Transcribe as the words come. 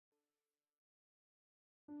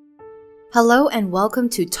Hello and welcome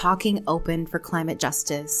to Talking Open for Climate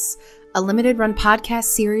Justice, a limited-run podcast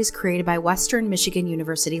series created by Western Michigan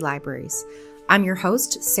University Libraries. I'm your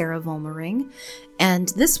host, Sarah Volmering, and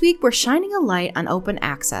this week we're shining a light on open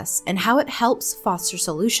access and how it helps foster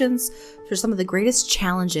solutions for some of the greatest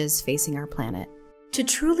challenges facing our planet. To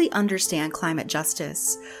truly understand climate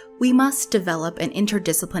justice, we must develop an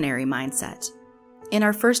interdisciplinary mindset. In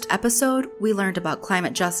our first episode, we learned about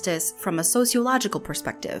climate justice from a sociological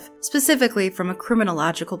perspective, specifically from a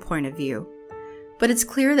criminological point of view. But it's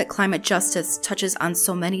clear that climate justice touches on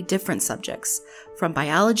so many different subjects, from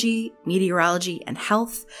biology, meteorology, and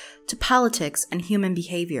health, to politics and human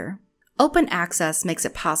behavior. Open access makes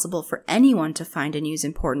it possible for anyone to find and use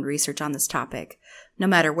important research on this topic, no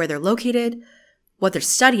matter where they're located, what they're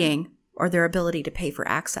studying, or their ability to pay for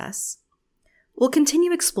access. We'll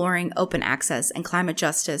continue exploring open access and climate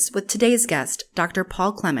justice with today's guest, Dr.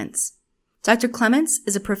 Paul Clements. Dr. Clements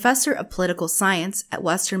is a professor of political science at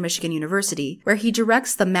Western Michigan University, where he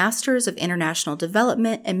directs the Masters of International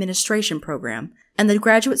Development Administration program and the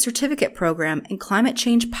Graduate Certificate program in Climate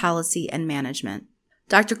Change Policy and Management.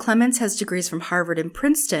 Dr. Clements has degrees from Harvard and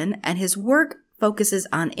Princeton, and his work focuses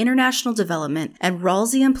on international development and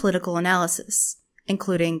Rawlsian political analysis,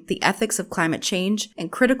 including the ethics of climate change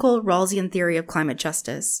and critical Rawlsian theory of climate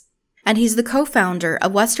justice. And he's the co-founder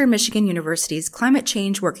of Western Michigan University's Climate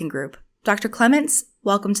Change Working Group. Dr. Clements,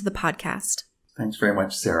 welcome to the podcast. Thanks very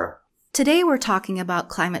much, Sarah. Today we're talking about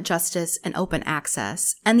climate justice and open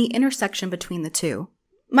access and the intersection between the two.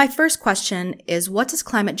 My first question is, what does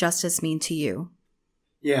climate justice mean to you?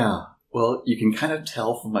 Yeah, well, you can kind of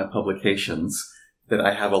tell from my publications that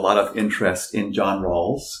I have a lot of interest in John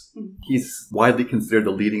Rawls. He's widely considered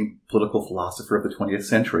the leading political philosopher of the 20th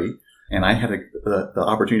century, and I had the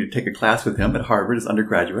opportunity to take a class with him at Harvard as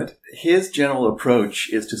undergraduate. His general approach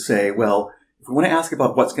is to say, well, if we want to ask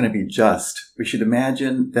about what's going to be just, we should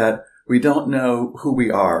imagine that we don't know who we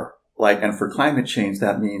are. And for climate change,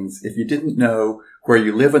 that means if you didn't know where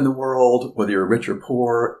you live in the world, whether you're rich or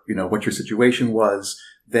poor, what your situation was,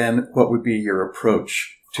 then what would be your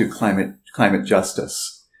approach to climate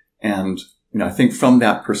justice? And, I think from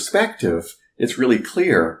that perspective, it's really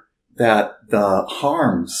clear that the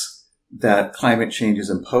harms that climate change is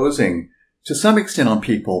imposing to some extent on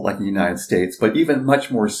people like the United States, but even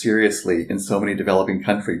much more seriously in so many developing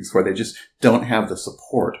countries where they just don't have the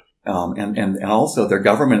support. And also their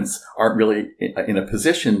governments aren't really in a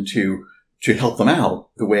position to help them out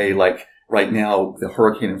the way, like right now, the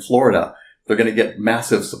hurricane in Florida. They're going to get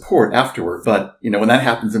massive support afterward. But, when that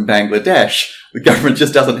happens in Bangladesh, the government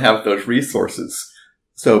just doesn't have those resources.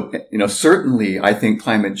 So, certainly I think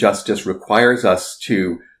climate justice requires us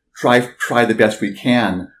to try the best we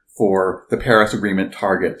can for the Paris Agreement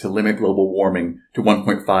target to limit global warming to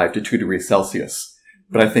 1.5 to 2 degrees Celsius.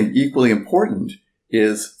 But I think equally important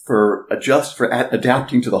is for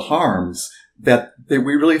adapting to the harms that we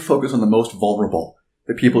really focus on the most vulnerable,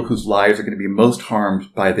 the people whose lives are going to be most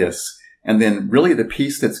harmed by this. And then really the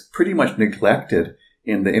piece that's pretty much neglected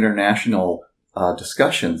in the international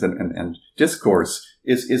discussions and discourse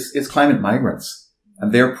is climate migrants.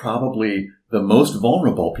 And they're probably the most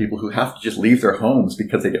vulnerable, people who have to just leave their homes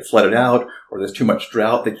because they get flooded out or there's too much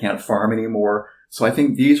drought, they can't farm anymore. So I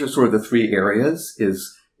think these are sort of the three areas: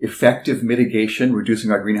 is effective mitigation,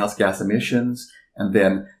 reducing our greenhouse gas emissions, and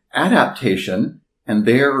then adaptation. And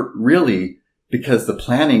they're really, because the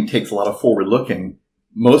planning takes a lot of forward looking,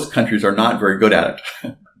 most countries are not very good at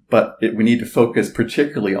it, but we need to focus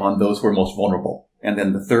particularly on those who are most vulnerable. And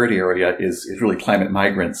then the third area is really climate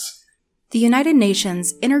migrants. The United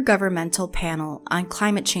Nations Intergovernmental Panel on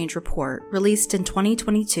Climate Change report, released in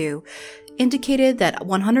 2022, indicated that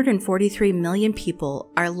 143 million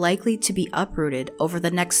people are likely to be uprooted over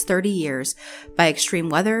the next 30 years by extreme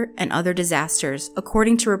weather and other disasters,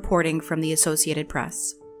 according to reporting from the Associated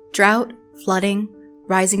Press. Drought, flooding,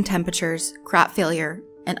 rising temperatures, crop failure,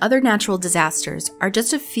 and other natural disasters are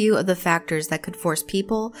just a few of the factors that could force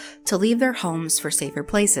people to leave their homes for safer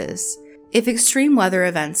places. If extreme weather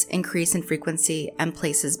events increase in frequency and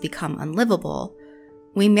places become unlivable,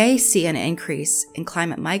 we may see an increase in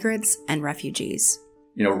climate migrants and refugees.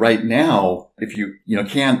 Right now, if you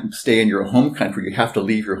can't stay in your home country, you have to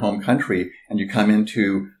leave your home country and you come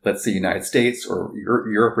into, let's say, United States or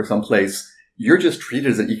Europe or someplace, you're just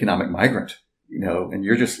treated as an economic migrant. And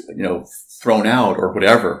you're just, thrown out or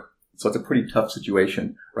whatever. So it's a pretty tough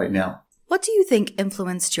situation right now. What do you think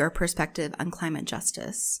influenced your perspective on climate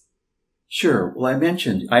justice? Sure. Well, I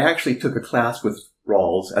mentioned I actually took a class with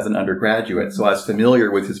Rawls as an undergraduate, so I was familiar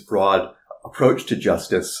with his broad approach to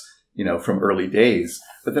justice, from early days.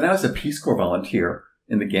 But then I was a Peace Corps volunteer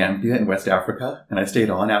in the Gambia in West Africa, and I stayed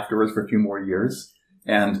on afterwards for a few more years.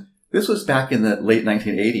 And this was back in the late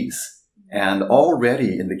 1980s. And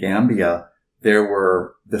already in the Gambia,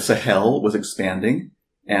 the Sahel was expanding,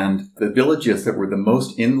 and the villages that were the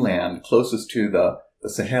most inland, closest to the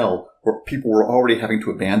Sahel, people were already having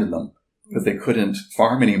to abandon them because they couldn't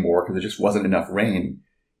farm anymore because there just wasn't enough rain.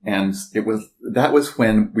 And that was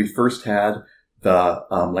when we first had the,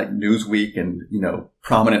 like Newsweek and,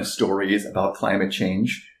 prominent stories about climate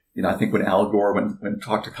change. I think when Al Gore went and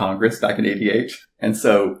talked to Congress back in '88. And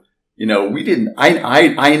so,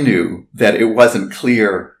 I knew that it wasn't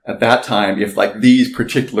clear at that time if like these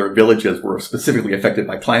particular villages were specifically affected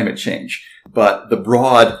by climate change. But the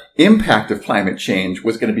broad impact of climate change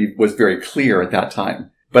was very clear at that time.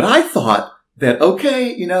 But I thought that,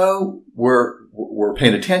 okay, we're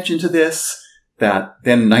paying attention to this, that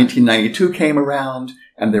then 1992 came around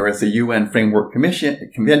and there was the UN Framework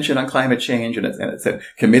Convention on Climate Change, and it said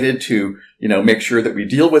committed to, make sure that we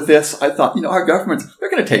deal with this. I thought, our governments,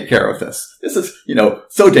 they're going to take care of this. This is,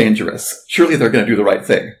 so dangerous. Surely they're going to do the right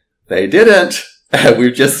thing. They didn't.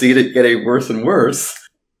 We've just seen it getting worse and worse.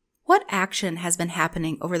 What action has been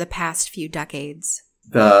happening over the past few decades?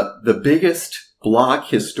 The biggest block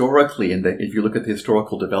historically, if you look at the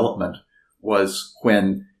historical development, was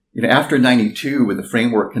when, after 92 with the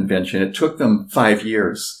Framework Convention, it took them 5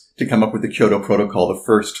 years to come up with the Kyoto Protocol, the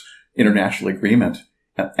first international agreement.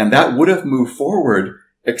 And that would have moved forward,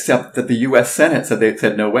 except that the U.S. Senate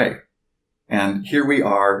said no way. And here we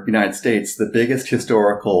are, United States, the biggest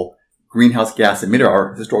historical greenhouse gas emitter,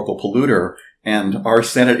 our historical polluter, and our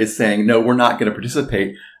Senate is saying, no, we're not going to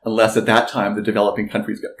participate unless at that time the developing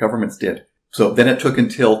countries' governments did. So then it took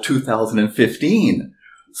until 2015,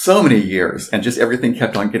 so many years, and just everything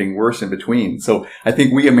kept on getting worse in between. So I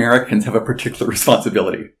think we Americans have a particular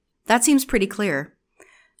responsibility. That seems pretty clear.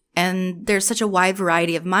 And there's such a wide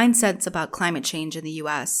variety of mindsets about climate change in the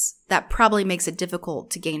U.S. that probably makes it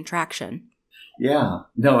difficult to gain traction. Yeah.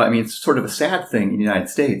 No, I mean, it's sort of a sad thing in the United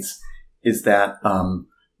States is that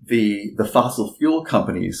the fossil fuel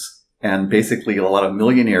companies and basically a lot of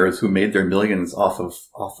millionaires who made their millions off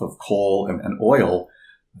of coal and oil,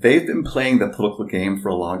 they've been playing the political game for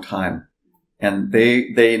a long time. And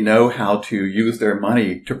they know how to use their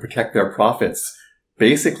money to protect their profits,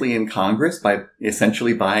 basically in Congress by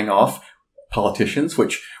essentially buying off politicians,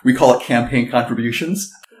 which we call it campaign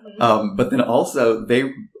contributions. But then also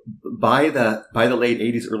by the late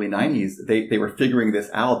 80s, early 90s, they were figuring this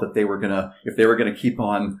out that if they were gonna keep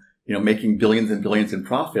on, making billions and billions in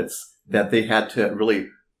profits, that they had to really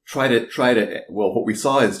try to, what we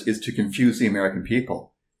saw is to confuse the American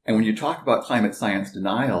people. And when you talk about climate change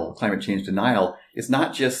denial, it's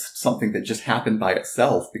not just something that just happened by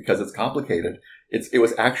itself because it's complicated. It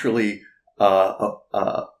was actually a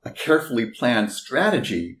carefully planned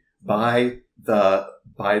strategy by the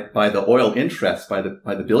oil interests, by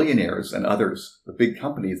the billionaires and others, the big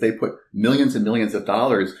companies. They put millions and millions of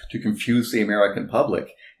dollars to confuse the American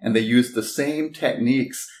public, and they used the same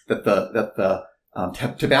techniques that the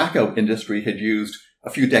tobacco industry had used a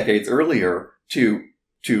few decades earlier to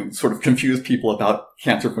sort of confuse people about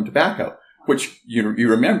cancer from tobacco, which you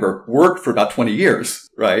remember worked for about 20 years,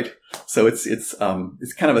 right? So it's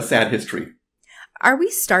kind of a sad history. Are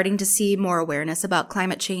we starting to see more awareness about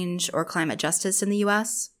climate change or climate justice in the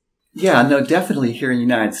U.S.? Yeah, no, definitely here in the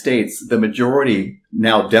United States, the majority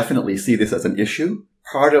now definitely see this as an issue.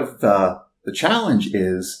 Part of the challenge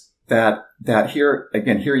is that here in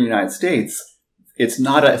the United States, it's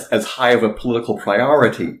not as high of a political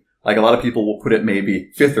priority. Like a lot of people will put it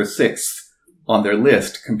maybe 5th or 6th on their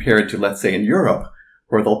list compared to, let's say, in Europe,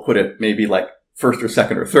 where they'll put it maybe like 1st or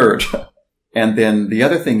 2nd or 3rd. And then the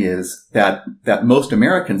other thing is that most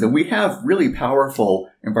Americans, and we have really powerful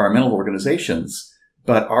environmental organizations,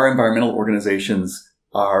 but our environmental organizations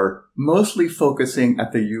are mostly focusing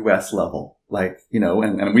at the U.S. level. Like,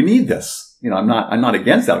 and we need this. I'm not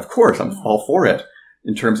against that. Of course, I'm all for it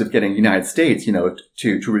in terms of getting the United States,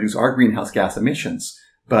 to reduce our greenhouse gas emissions.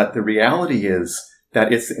 But the reality is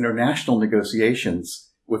that it's international negotiations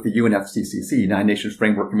with the UNFCCC, United Nations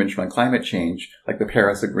Framework Convention on Climate Change, like the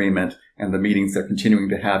Paris Agreement and the meetings they're continuing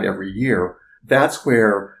to have every year. That's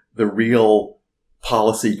where the real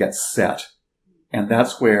policy gets set. And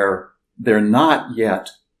that's where they're not yet,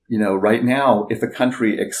 right now, if a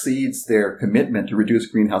country exceeds their commitment to reduce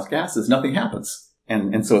greenhouse gases, nothing happens.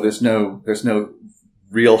 And so there's no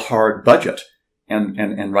real hard budget.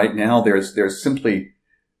 And right now there's simply,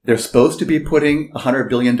 they're supposed to be putting $100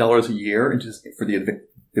 billion a year for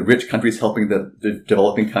the rich countries helping the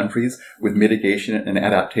developing countries with mitigation and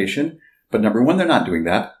adaptation. But number one, they're not doing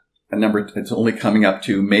that. a number, it's only coming up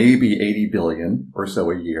to maybe 80 billion or so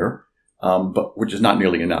a year, but which is not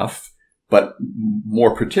nearly enough. But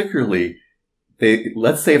more particularly,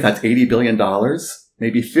 let's say if that's $80 billion,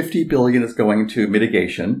 maybe 50 billion is going to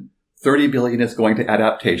mitigation, 30 billion is going to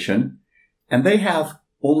adaptation, and they have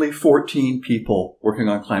only 14 people working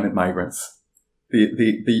on climate migrants.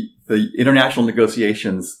 The international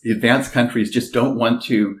negotiations, the advanced countries just don't want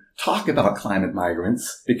to talk about climate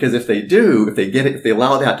migrants, because if they do, if they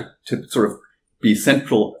allow that to sort of be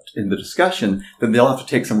central in the discussion, then they'll have to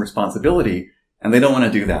take some responsibility, and they don't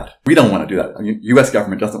want to do that. We don't want to do that. I mean, U.S.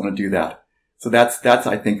 government doesn't want to do that. So that's,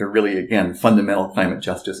 I think, a really, again, fundamental climate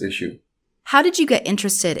justice issue. How did you get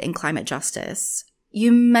interested in climate justice?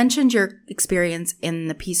 You mentioned your experience in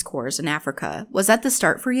the Peace Corps in Africa. Was that the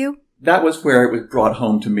start for you? That was where it was brought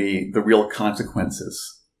home to me, the real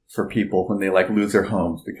consequences for people when they lose their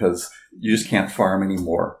homes, because you just can't farm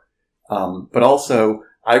anymore. But also,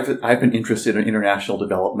 I've been interested in international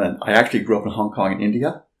development. I actually grew up in Hong Kong and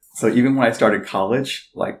India. So even when I started college,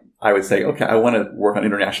 I would say, okay, I want to work on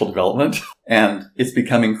international development. And it's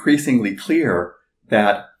become increasingly clear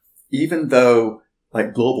that even though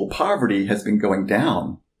global poverty has been going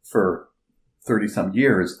down for 30 some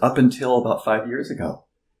years, up until about 5 years ago,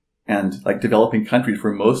 and developing countries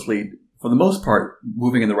were mostly, for the most part,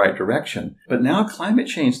 moving in the right direction. But now climate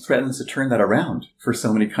change threatens to turn that around for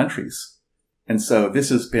so many countries. And so this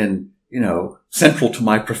has been, central to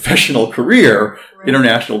my professional career, right.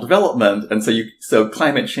 International development. And so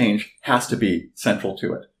climate change has to be central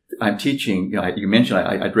to it. I'm teaching, you mentioned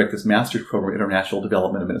I direct this master's program in International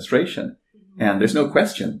Development Administration. Mm-hmm. And there's no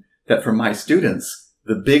question that for my students,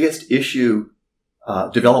 the biggest issue,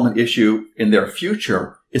 development issue in their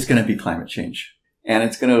future is going to be climate change. And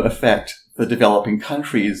it's going to affect the developing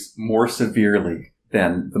countries more severely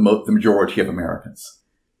than the majority of Americans.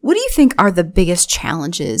 What do you think are the biggest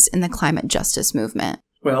challenges in the climate justice movement?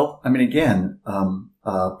 Well, I mean, again,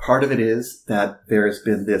 part of it is that there has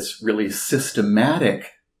been this really systematic,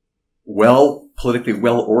 politically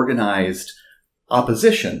well-organized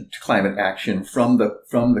opposition to climate action from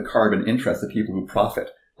the carbon interests, the people who profit,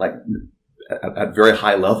 at very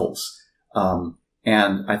high levels.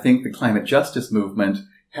 And I think the climate justice movement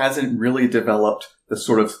hasn't really developed the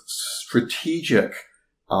sort of strategic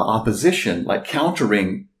opposition,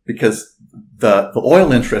 countering, because the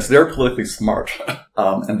oil interests, they're politically smart,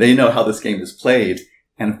 and they know how this game is played.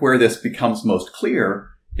 And where this becomes most clear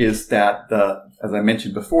is that as I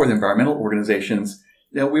mentioned before, the environmental organizations,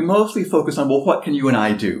 we mostly focus on, well, what can you and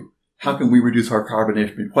I do? How can we reduce our carbon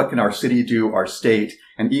emissions? What can our city do, our state,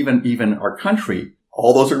 and even our country?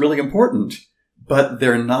 All those are really important, but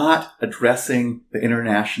they're not addressing the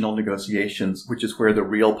international negotiations, which is where the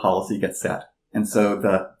real policy gets set. And so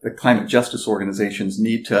the climate justice organizations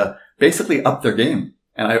need to basically up their game.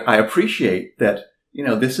 And I appreciate that,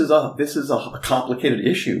 this is a complicated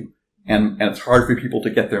issue, and it's hard for people to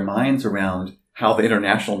get their minds around how the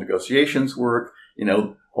international negotiations work.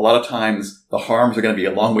 A lot of times the harms are going to be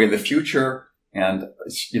a long way in the future. And,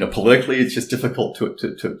 politically, it's just difficult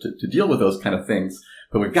to deal with those kind of things,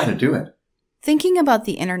 but we've got to do it. Thinking about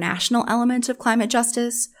the international element of climate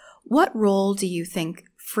justice, what role do you think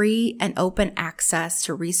free and open access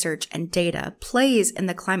to research and data plays in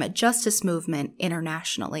the climate justice movement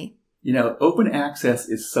internationally? Open access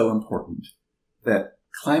is so important that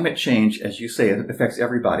climate change, as you say, it affects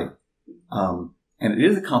everybody. And it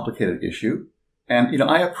is a complicated issue. And,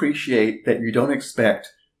 I appreciate that you don't expect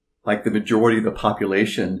the majority of the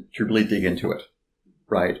population to really dig into it,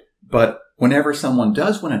 right? But whenever someone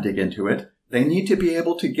does want to dig into it, they need to be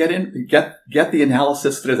able to get the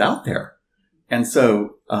analysis that is out there. And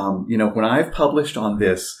so, when I've published on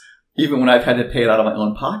this, even when I've had to pay it out of my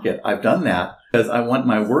own pocket, I've done that because I want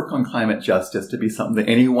my work on climate justice to be something that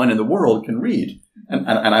anyone in the world can read. And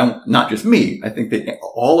not just me. I think that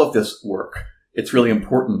all of this work, it's really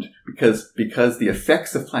important because the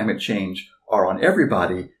effects of climate change are on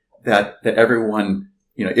everybody, that everyone,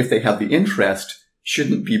 if they have the interest,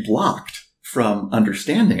 shouldn't be blocked from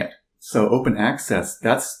understanding it. So open access,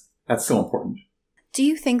 that's so important. Do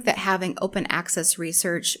you think that having open access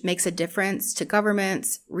research makes a difference to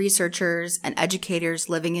governments, researchers, and educators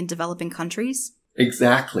living in developing countries?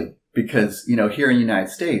 Exactly. Because, here in the United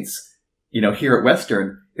States, here at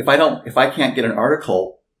Western, if I can't get an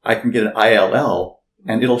article, I can get an ILL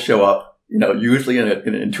and it'll show up, usually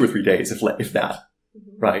in 2 or 3 days, if that,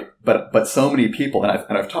 right? But so many people,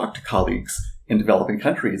 and I've talked to colleagues in developing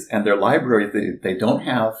countries, and their libraries, they don't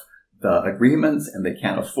have the agreements and they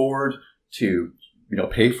can't afford to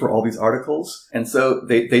pay for all these articles. And so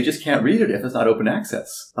they just can't read it if it's not open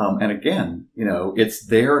access. And again, it's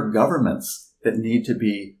their governments that need to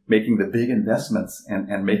be making the big investments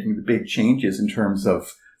and making the big changes in terms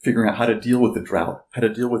of figuring out how to deal with the drought, how to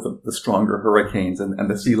deal with the stronger hurricanes and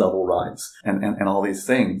the sea level rise and all these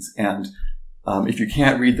things. And if you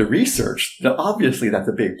can't read the research, then obviously that's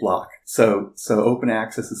a big block. So open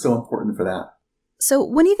access is so important for that. So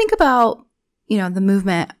when you think about, the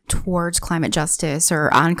movement towards climate justice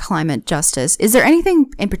or on climate justice, is there anything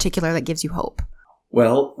in particular that gives you hope?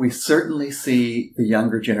 Well, we certainly see the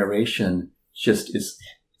younger generation just is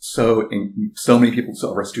so many people,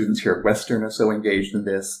 so our students here at Western are so engaged in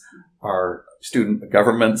this. Our student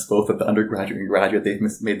governments, both at the undergraduate and graduate, they've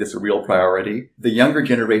made this a real priority. The younger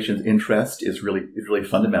generation's interest is really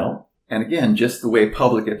fundamental. And again, just the way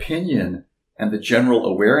public opinion and the general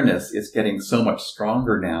awareness is getting so much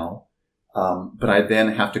stronger now. But I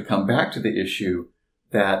then have to come back to the issue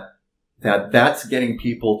that's getting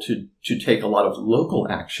people to take a lot of local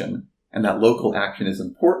action, and that local action is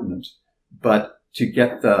important. But to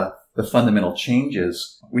get the fundamental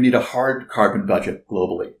changes, we need a hard carbon budget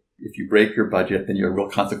globally. If you break your budget, then you have real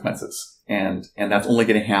consequences. And that's only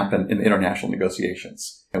going to happen in international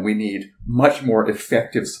negotiations. And we need much more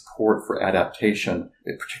effective support for adaptation,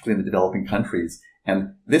 particularly in the developing countries.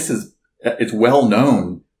 And it's well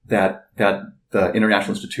known that the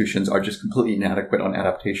international institutions are just completely inadequate on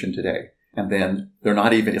adaptation today. And then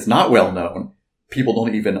it's not well known. People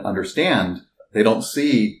don't even understand. They don't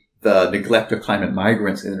see the neglect of climate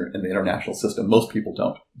migrants in the international system. Most people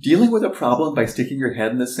don't. Dealing with a problem by sticking your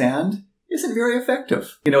head in the sand isn't very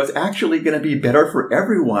effective. It's actually going to be better for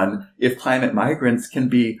everyone if climate migrants can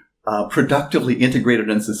be productively integrated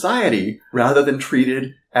in society rather than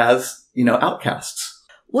treated as, outcasts.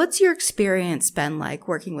 What's your experience been like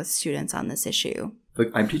working with students on this issue? Look,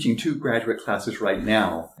 I'm teaching 2 graduate classes right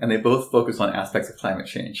now, and they both focus on aspects of climate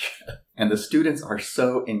change. And the students are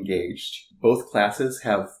so engaged. Both classes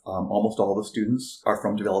have, almost all the students are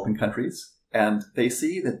from developing countries, and they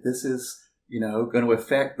see that this is, going to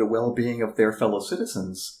affect the well-being of their fellow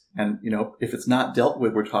citizens. And, if it's not dealt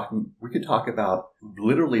with, we could talk about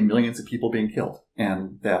literally millions of people being killed,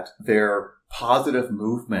 and that their positive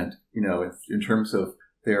movement, in terms of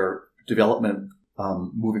their development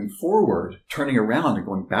moving forward, turning around and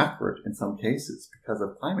going backward in some cases because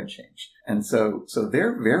of climate change. And so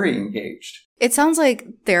they're very engaged. It sounds like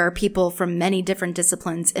there are people from many different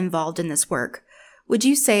disciplines involved in this work. Would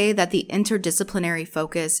you say that the interdisciplinary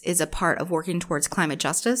focus is a part of working towards climate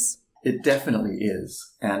justice? It definitely is.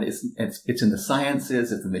 And it's in the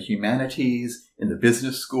sciences, it's in the humanities, in the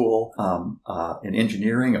business school, in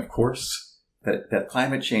engineering, of course, that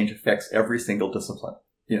climate change affects every single discipline.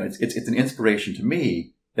 It's an inspiration to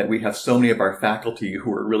me that we have so many of our faculty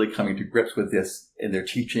who are really coming to grips with this in their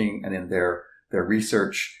teaching and in their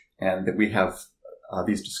research, and that we have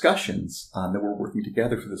these discussions that we're working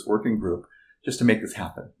together for this working group just to make this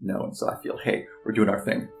happen. And so I feel, hey, we're doing our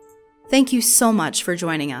thing. Thank you so much for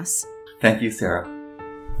joining us. Thank you, Sarah.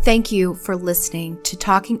 Thank you for listening to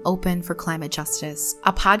Talking Open for Climate Justice,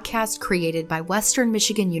 a podcast created by Western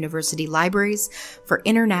Michigan University Libraries for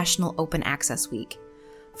International Open Access Week.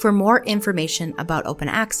 For more information about open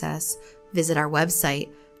access, visit our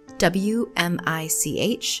website,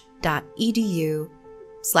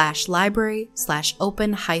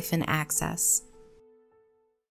 wmich.edu/library/open-access.